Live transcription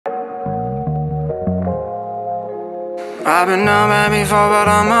I've been down bad before, but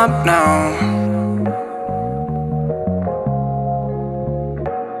I'm up now.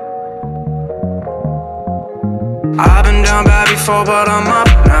 I've been down bad before, but I'm up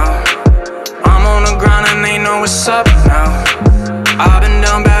now. I'm on the grind and they know what's up now. I've been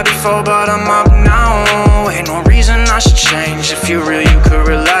down bad before, but I'm up now. Ain't no reason I should change. If you're real, you could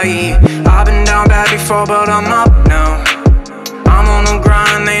relate. I've been down bad before, but I'm up now. I'm on the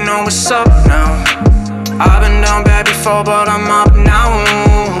grind, they know what's up now. I've been down bad before, but I'm up now.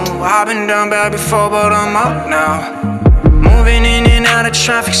 I've been down bad before, but I'm up now. Moving in and out of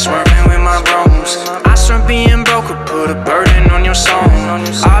traffic, swerving with my bros. I swear being broke would put a burden on your soul.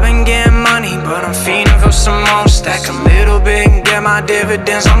 I've been getting money, but I'm fiending for some more. Stack a little bit and get my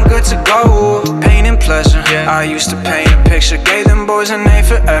dividends, I'm good to go. Pain and pleasure, I used to paint a picture. Gave them boys an A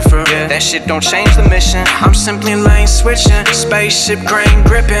for effort. That shit don't change the mission. I'm simply lane switching, spaceship grain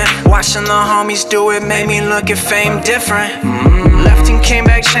gripping. Watching the homies do it made me look at fame different. Left and came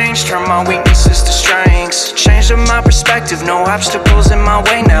back, changed, turned my weaknesses to strengths. Changed up my perspective, no obstacles in my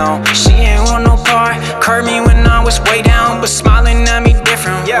way now. She ain't want no part, curved me when I was way down, but smiling at me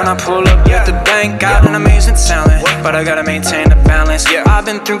different. When I pull up at the bank, got an amazing talent, but I gotta maintain the balance. I've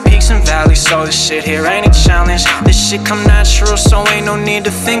been through peaks and valleys, so this shit here ain't a challenge. This shit come natural, so ain't no need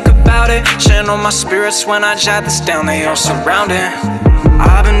to think about it. Channel my spirits when I jot this down, they all surrounding.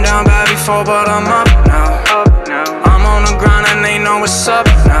 I've been down bad before, but I'm up now. I'm on the grind and they know what's up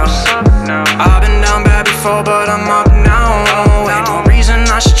now. I've been down bad before, but I'm up now. Ain't no reason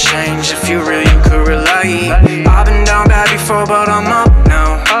I should change. If you're real, you could relate. I've been down bad before, but I'm up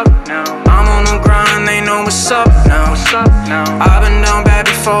now. I'm on the grind, they know what's up now. I've been down bad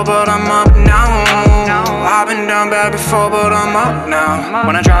before, but I'm up now. I've been down bad before, but I'm up now.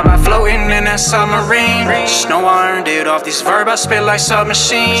 When I drive by floating in that submarine, just know I earned it off these verbs I spit like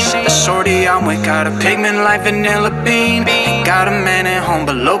submachine. The shorty I'm with got a pigment like vanilla bean. Ain't got a man at home,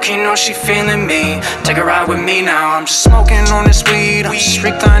 but low-key know she feeling me. Take a ride with me now, I'm just smoking on this weed. I'm just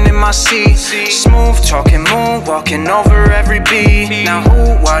reclining in my seat, smooth talking, moon walking over every beat. Now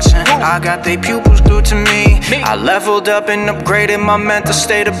who watching? I got they pupils glued to me. I leveled up and upgraded my mental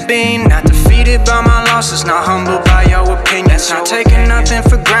state of being. Not defeated by my losses, not humbled by your opinions. Not taking nothing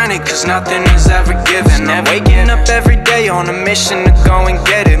for granted, cause nothing is ever given. I'm waking up every day on a mission to go and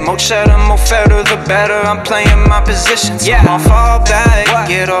get it. More cheddar, more fatter, the better. I'm playing my positions. I'ma fall back,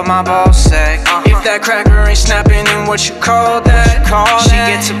 get off my ball sack. If that cracker ain't snapping, then what you call that? She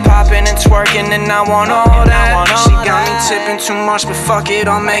gets to popping and twerking and I want all that. She got me tipping too much, but fuck it,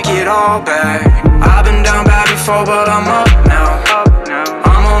 I'll make it all back. I've been down bad before, but I'm up now.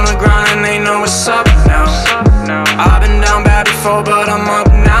 I'm on the grind and they know what's up now. I've been down bad before, but I'm up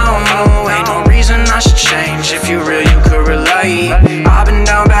now. Ain't no reason I should change. If you're real, you could relate. I've been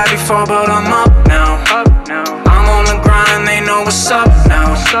down bad before, but I'm up now. I'm on the grind, they know what's up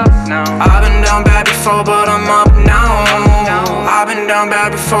now. I've been down bad before, but I'm up now. I've been down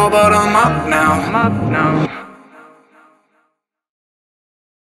bad before, but I'm up now.